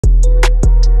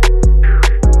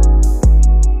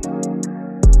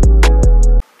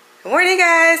Morning,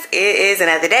 guys. It is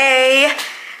another day.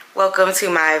 Welcome to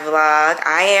my vlog.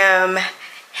 I am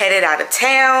headed out of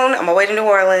town. I'm on my way to New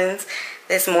Orleans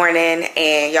this morning,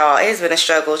 and y'all, it has been a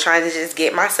struggle trying to just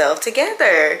get myself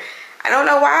together. I don't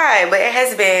know why, but it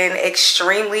has been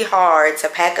extremely hard to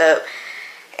pack up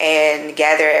and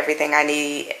gather everything I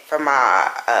need from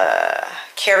my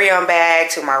carry-on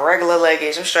bag to my regular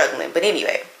luggage. I'm struggling, but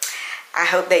anyway, I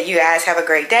hope that you guys have a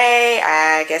great day.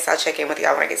 I guess I'll check in with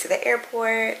y'all when I get to the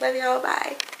airport. Love y'all.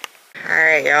 Bye. All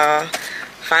right, y'all.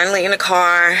 Finally in the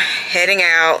car, heading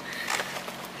out.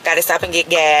 Got to stop and get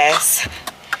gas.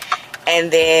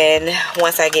 And then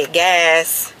once I get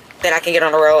gas, then I can get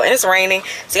on the road. And it's raining.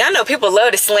 See, I know people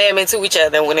love to slam into each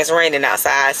other when it's raining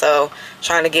outside. So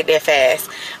trying to get there fast.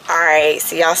 All right.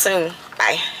 See y'all soon.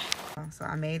 Bye. So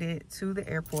I made it to the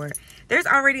airport. There's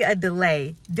already a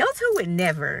delay. Delta would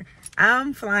never.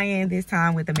 I'm flying this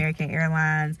time with American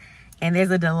Airlines, and there's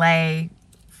a delay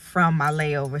from my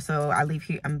layover. So I leave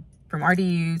here. I'm from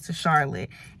RDU to Charlotte,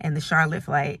 and the Charlotte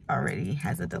flight already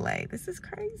has a delay. This is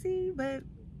crazy, but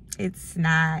it's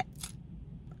not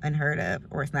unheard of,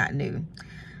 or it's not new.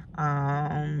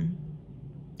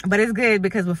 But it's good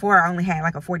because before I only had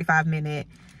like a 45-minute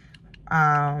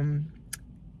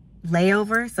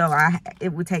layover, so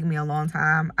it would take me a long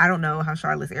time. I don't know how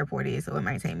Charlotte's airport is, so it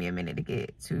might take me a minute to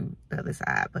get to the other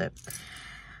side, but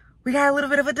we got a little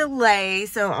bit of a delay,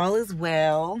 so all is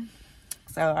well.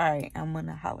 So all right, I'm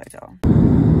gonna holler at y'all.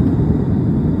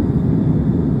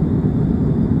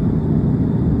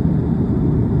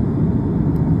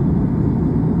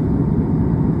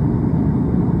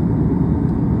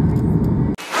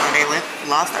 They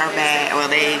lost our bag. Well,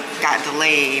 they got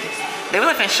delayed. They were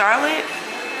left in Charlotte.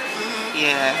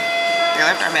 Yeah, they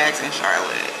left our bags in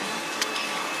Charlotte.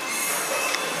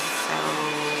 So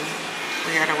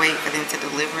we gotta wait for them to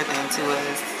deliver them to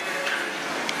us.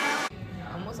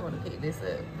 I almost want to pick this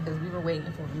up because we were waiting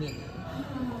for a minute.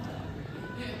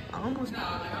 I'm almost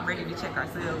ready to check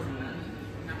ourselves.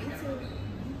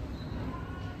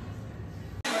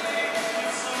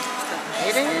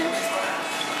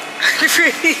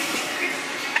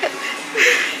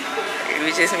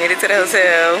 We just made it to the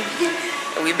hotel.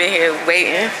 We've been here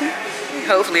waiting.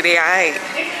 Hopefully they all right.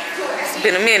 It's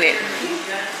been a minute.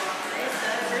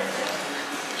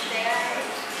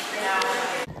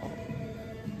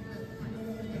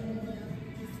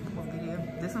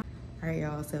 All right,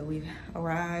 y'all, so we've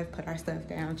arrived, put our stuff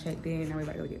down, checked in. Now we're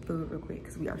about to go get food real quick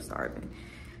because we are starving.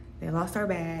 They lost our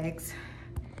bags.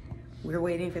 We're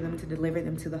waiting for them to deliver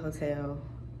them to the hotel.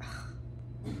 Ugh,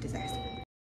 disaster.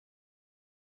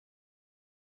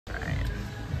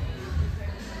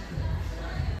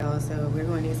 So we're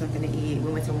going to get something to eat.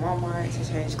 We went to Walmart to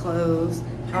change clothes.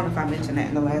 I don't know if I mentioned that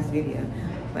in the last video,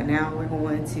 but now we're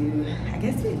going to, I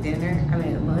guess, eat dinner. I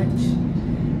mean, lunch,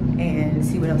 and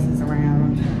see what else is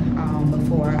around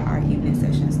before our evening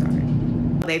session starts.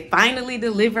 They finally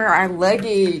deliver our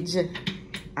luggage, and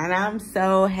I'm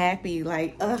so happy.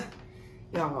 Like,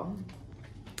 y'all,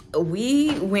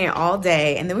 we went all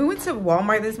day, and then we went to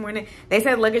Walmart this morning. They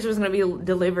said luggage was going to be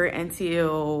delivered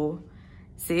until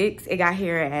 6. It got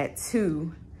here at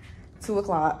 2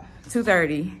 o'clock,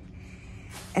 2:30,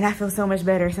 and I feel so much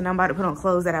better. So now I'm about to put on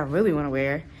clothes that I really want to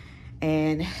wear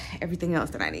and everything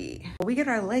else that I need. We get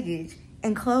our luggage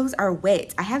and clothes are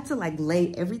wet. I have to like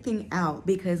lay everything out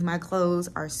because my clothes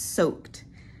are soaked.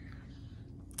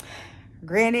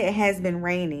 Granted, it has been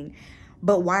raining,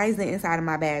 but why is the inside of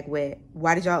my bag wet?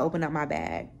 Why did y'all open up my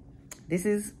bag? This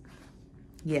is,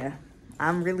 yeah,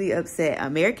 I'm really upset.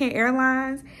 American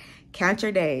Airlines, count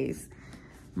your days.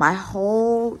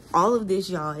 All of this,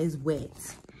 y'all, is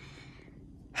wet.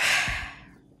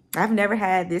 I've never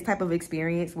had this type of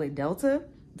experience with Delta.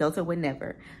 Delta would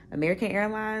never. American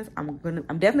Airlines, I'm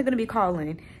definitely gonna be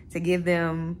calling to give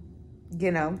them,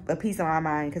 you know, a piece of my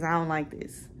mind because I don't like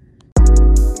this.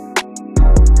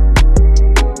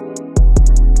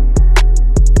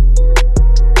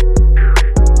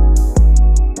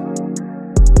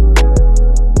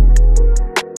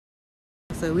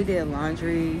 So we did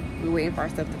laundry. We're waiting for our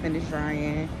stuff to finish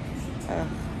drying.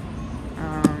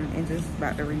 And just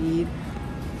about to read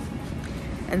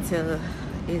until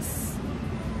it's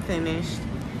finished.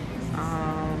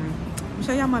 Let me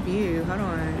show y'all my view. Hold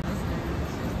on. This is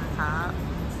the top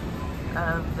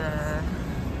of the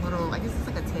little, I guess it's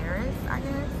like a terrace, I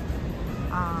guess.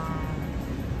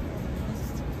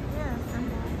 Yeah, it's so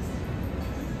nice.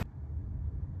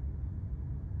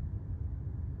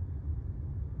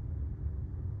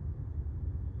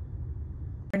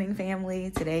 Morning,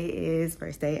 family. Today is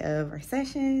first day of our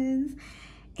sessions,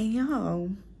 and y'all,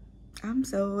 I'm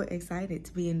so excited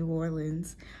to be in New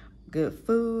Orleans. good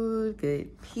food, good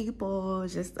people,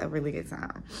 just a really good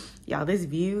time. Y'all, this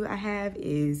view I have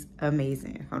is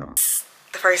amazing. Hold on.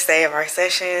 The first day of our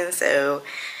session, so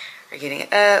we're getting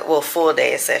up, well, full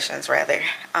day of sessions rather.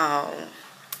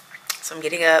 So I'm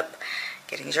getting up,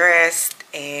 getting dressed,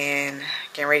 and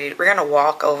getting ready. We're gonna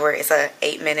walk over. It's a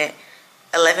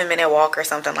 11-minute walk or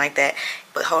something like that.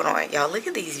 But hold on, y'all, look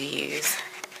at these views.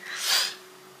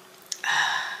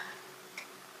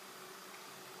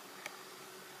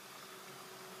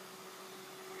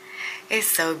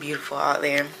 It's so beautiful out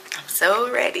there. I'm so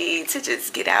ready to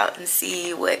just get out and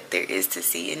see what there is to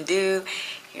see and do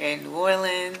here in New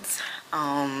Orleans.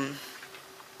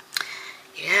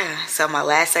 Yeah, so my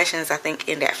last sessions I think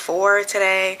end at 4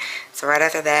 today. So right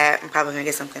after that, I'm probably gonna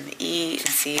get something to eat and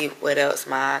see what else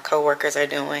my co-workers are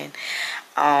doing.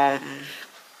 And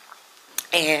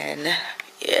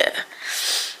yeah,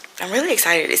 I'm really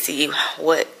excited to see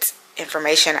what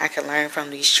information I can learn from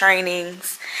these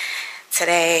trainings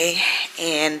today.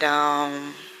 And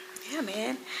yeah,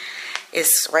 man,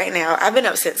 it's right now, I've been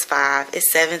up since 5. It's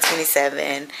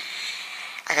 7:27.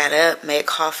 I got up, made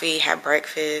coffee, had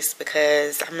breakfast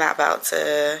because I'm not about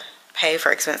to pay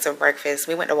for expensive breakfast.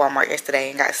 We went to Walmart yesterday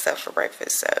and got stuff for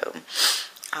breakfast, so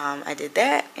I did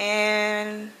that,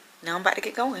 and now I'm about to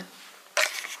get going.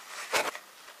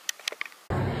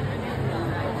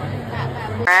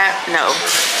 No,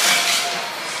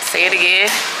 say it again.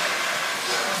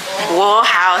 Wool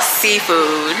House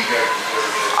Seafood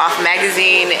off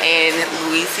Magazine in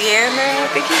Louisiana, I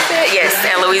think you said? Yes,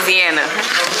 in Louisiana.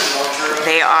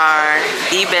 They are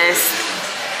the best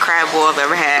crab boil I've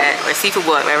ever had, or seafood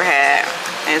boil I've ever had,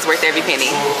 and it's worth every penny.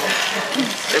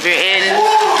 So if you're in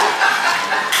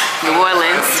New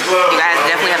Orleans, you guys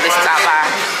definitely have to stop by.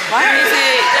 Why is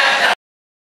it?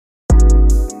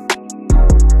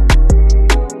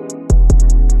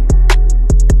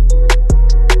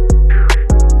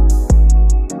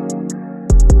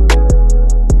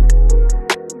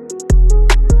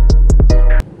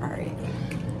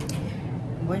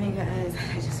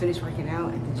 Finished working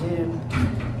out at the gym.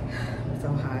 It's so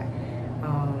hot.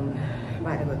 I'm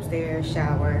about to go upstairs,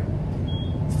 shower.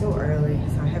 It's still early,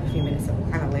 so I have a few minutes to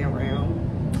kind of lay around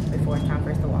before it's time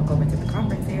for us to walk over to the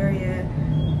conference area.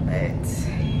 But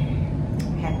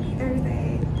happy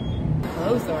Thursday.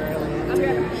 Hello, so early.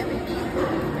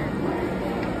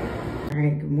 All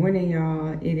right, good morning,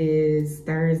 y'all. It is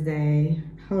Thursday.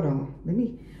 Hold on, let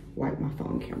me wipe my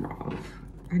phone camera off.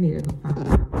 I need to go find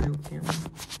my real camera.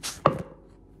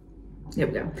 There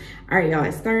we go. All right, y'all,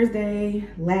 it's Thursday,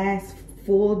 last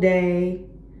full day.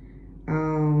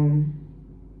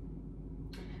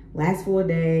 Last full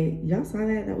day. Y'all saw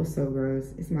that? That was so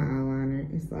gross. It's my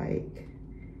eyeliner. It's like,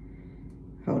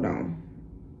 hold on.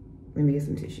 Let me get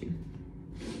some tissue.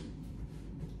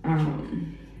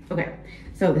 Okay,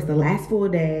 so it's the last full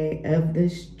day of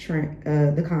this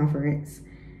the conference.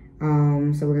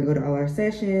 So we're gonna go to all our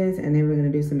sessions, and then we're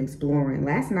gonna do some exploring.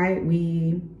 Last night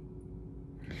we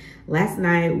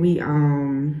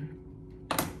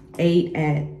ate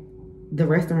at the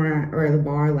restaurant or the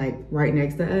bar like right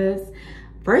next to us.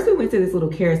 First we went to this little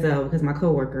carousel because my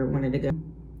coworker wanted to go.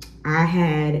 I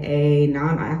had a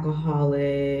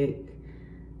non-alcoholic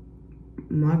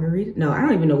margarita. No, I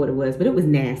don't even know what it was, but it was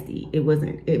nasty. It was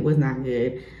not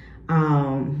good.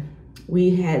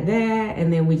 We had that,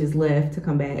 and then we just left to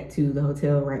come back to the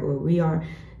hotel right where we are.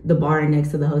 The bar next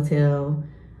to the hotel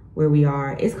where we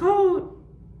are. It's called,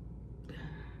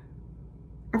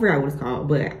 I forgot what it's called,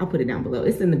 but I'll put it down below.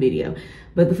 It's in the video.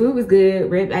 But the food was good.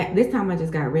 This time I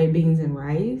just got red beans and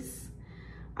rice.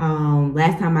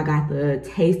 Last time I got the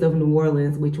taste of New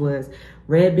Orleans, which was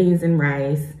red beans and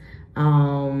rice,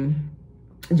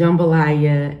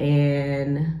 jambalaya,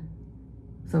 and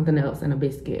something else, and a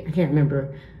biscuit. I can't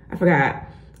remember. I forgot.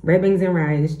 Red beans and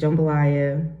rice,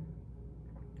 jambalaya,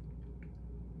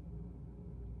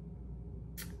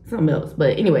 something else.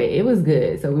 But anyway, it was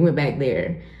good. So we went back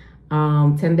there.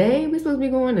 Today we're supposed to be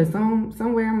going to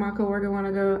somewhere my coworker want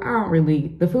to go.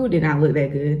 The food did not look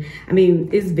that good. I mean,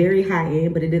 it's very high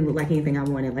end, but it didn't look like anything I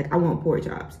wanted. Like, I want pork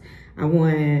chops. I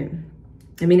mean,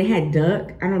 it had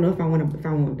duck. I don't know if I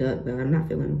want duck though. I'm not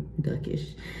feeling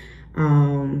duckish.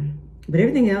 But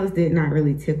everything else did not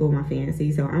really tickle my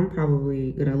fancy. So I'm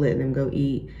probably gonna let them go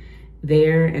eat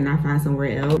there, and I find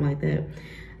somewhere else like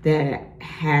that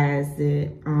has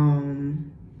it.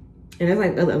 And there's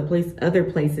like other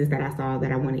places that I saw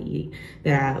that I want to eat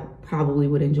that I probably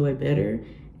would enjoy better.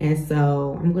 And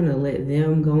so I'm gonna let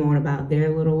them go on about their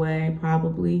little way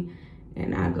probably,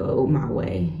 and I go my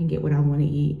way and get what I want to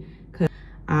eat.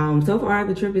 So far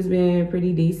the trip has been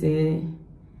pretty decent.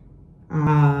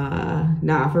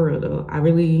 Nah, for real though, I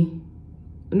really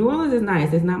New Orleans is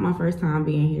nice. It's not my first time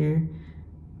being here.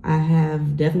 I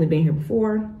have definitely been here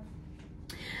before.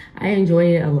 I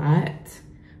enjoy it a lot,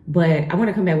 but I want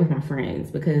to come back with my friends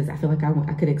because I feel like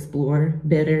I could explore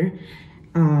better.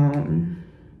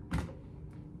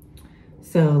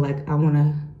 So like I want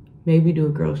to maybe do a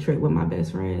girls trip with my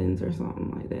best friends or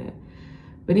something like that.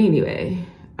 But anyway,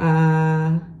 hold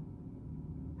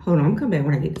on, I'm coming back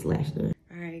when I get this lash done.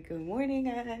 All right, good morning,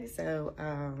 guys. So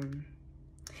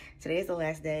today is the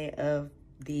last day of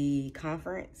the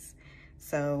conference.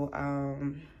 So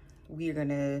we are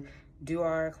gonna do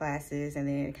our classes and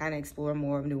then kind of explore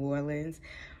more of New Orleans.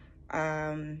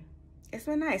 It's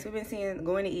been nice. We've been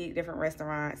going to eat different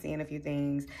restaurants, seeing a few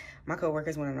things. My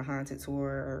coworkers went on a haunted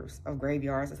tour of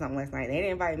graveyards or something last night. They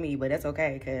didn't invite me, but that's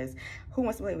okay because who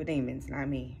wants to play with demons? Not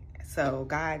me. So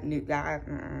God, I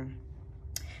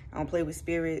don't play with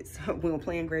spirits. We don't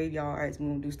play in graveyards. We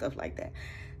don't do stuff like that.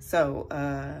 So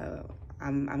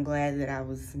I'm glad that I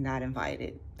was not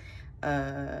invited.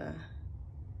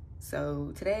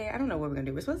 So today, I don't know what we're gonna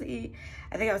do. We're supposed to eat,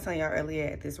 I think I was telling y'all earlier,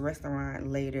 at this restaurant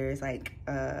later. It's like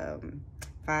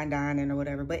fine dining or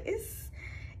whatever, but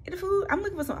the food, I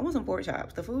want some pork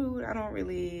chops. The food,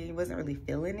 wasn't really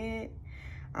feeling it.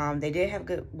 They did have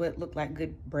what looked like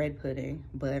good bread pudding,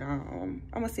 but I'm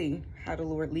gonna see how the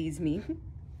Lord leads me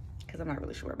because I'm not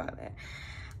really sure about that.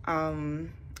 And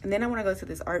then I wanna go to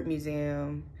this art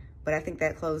museum, but I think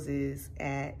that closes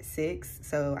at 6,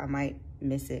 so I might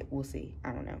miss it. We'll see.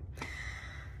 I don't know.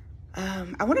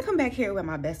 I want to come back here with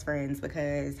my best friends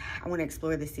because I want to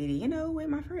explore the city, you know, with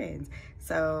my friends.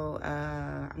 So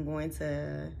I'm going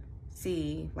to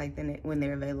see like when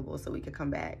they're available so we could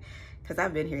come back, because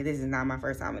I've been here. This is not my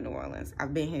first time in New Orleans.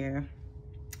 I've been here.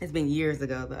 It's been years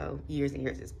ago though, years and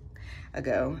years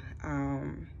ago.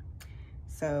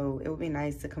 So it would be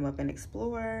nice to come up and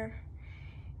explore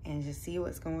and just see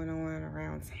what's going on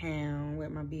around town with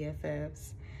my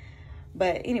BFFs.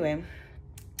 But anyway,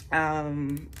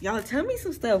 y'all tell me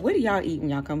some stuff. What do y'all eat when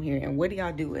y'all come here? And what do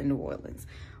y'all do in New Orleans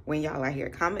when y'all are here?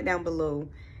 Comment down below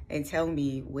and tell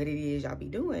me what it is y'all be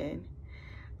doing,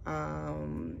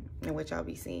 and what y'all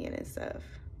be seeing and stuff.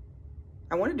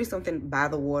 I want to do something by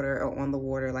the water or on the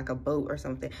water, like a boat or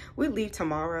something. We leave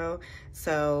tomorrow,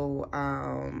 so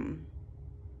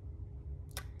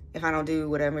if I don't do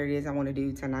whatever it is I want to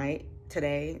do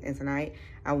today and tonight,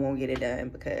 I won't get it done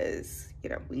because, you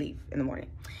know, we leave in the morning.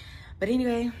 But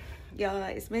anyway, y'all,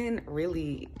 it's been a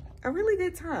really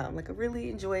good time. Like, I really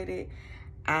enjoyed it.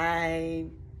 I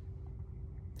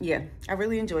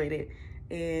really enjoyed it.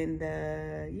 And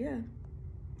yeah,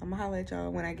 I'm gonna holler at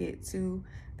y'all when I get to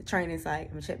the training site. I'm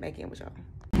gonna check back in with y'all.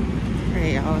 All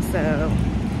right, y'all, so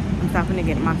I'm stopping to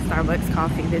get my Starbucks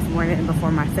coffee this morning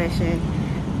before my session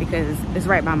because it's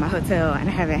right by my hotel and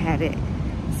I haven't had it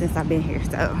since I've been here.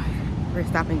 So we're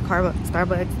stopping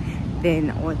Starbucks,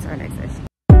 then on to our next session.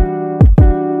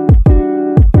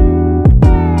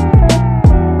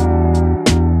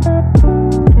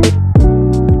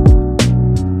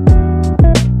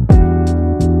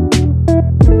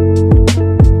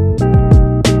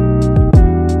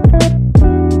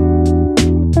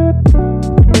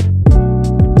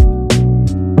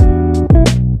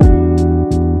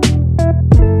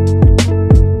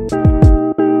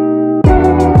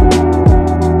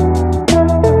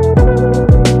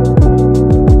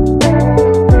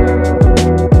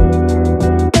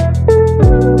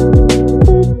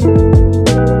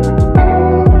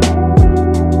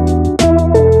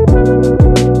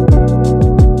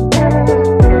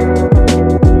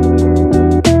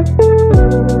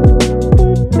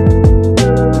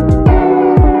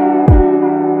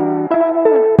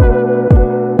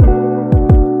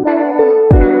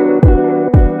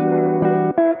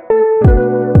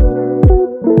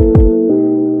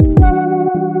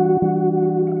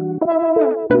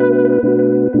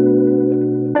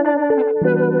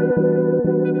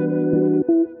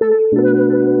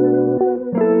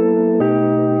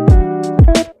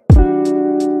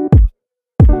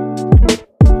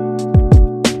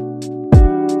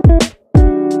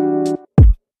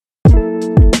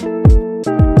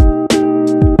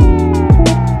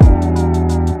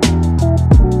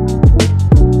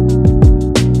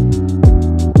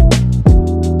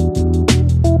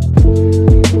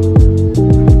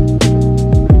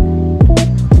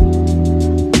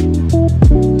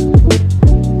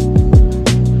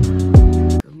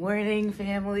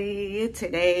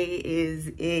 Today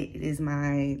it is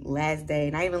my last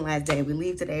day, not even last day. We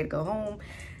leave today to go home.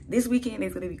 This weekend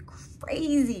is gonna be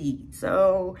crazy.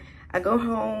 So I go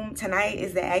home. Tonight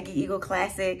is the Aggie Eagle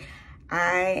Classic.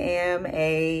 I am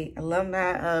a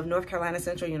alumni of North Carolina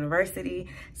Central University,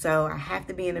 so I have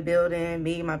to be in the building.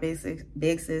 Me and my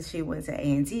big sis, she went to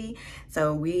A&T,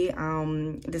 so we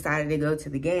decided to go to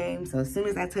the game. So as soon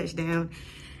as I touched down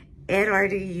at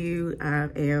RDU, I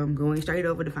am going straight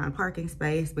over to find parking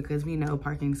space because we know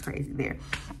parking's crazy there.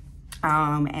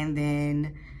 And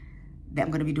then I'm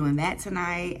gonna be doing that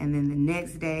tonight, and then the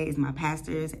next day is my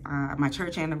my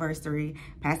church anniversary,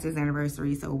 pastor's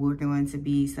anniversary, so we're going to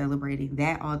be celebrating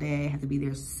that all day. I have to be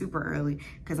there super early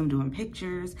because I'm doing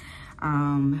pictures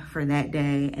for that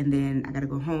day, and then I gotta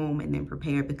go home and then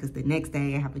prepare because the next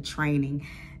day I have a training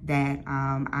that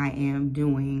I am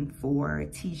doing for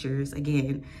teachers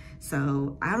again.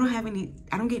 So I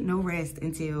don't get no rest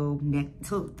until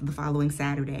the following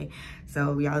Saturday.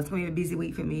 So y'all, it's gonna be a busy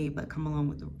week for me, but come along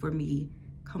with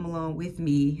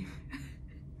me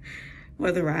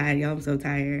for the ride. Y'all, I'm so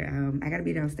tired. I gotta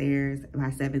be downstairs by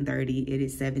 7:30. It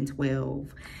is 7:12.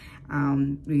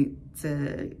 I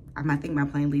think my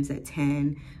plane leaves at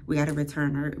 10. We gotta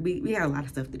return her. We got a lot of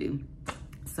stuff to do.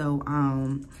 So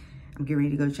I'm getting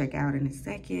ready to go check out in a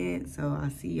second. So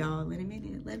I'll see y'all in a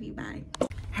minute. Love you, bye.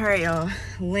 All right, y'all,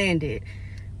 landed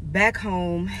back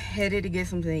home, headed to get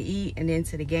something to eat and then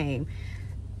to the game.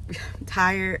 I'm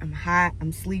tired, I'm hot,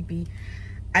 I'm sleepy.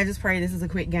 I just pray this is a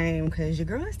quick game because your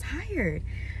girl is tired,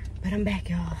 but I'm back,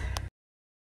 y'all.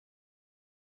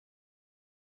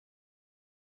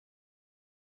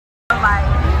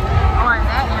 Like,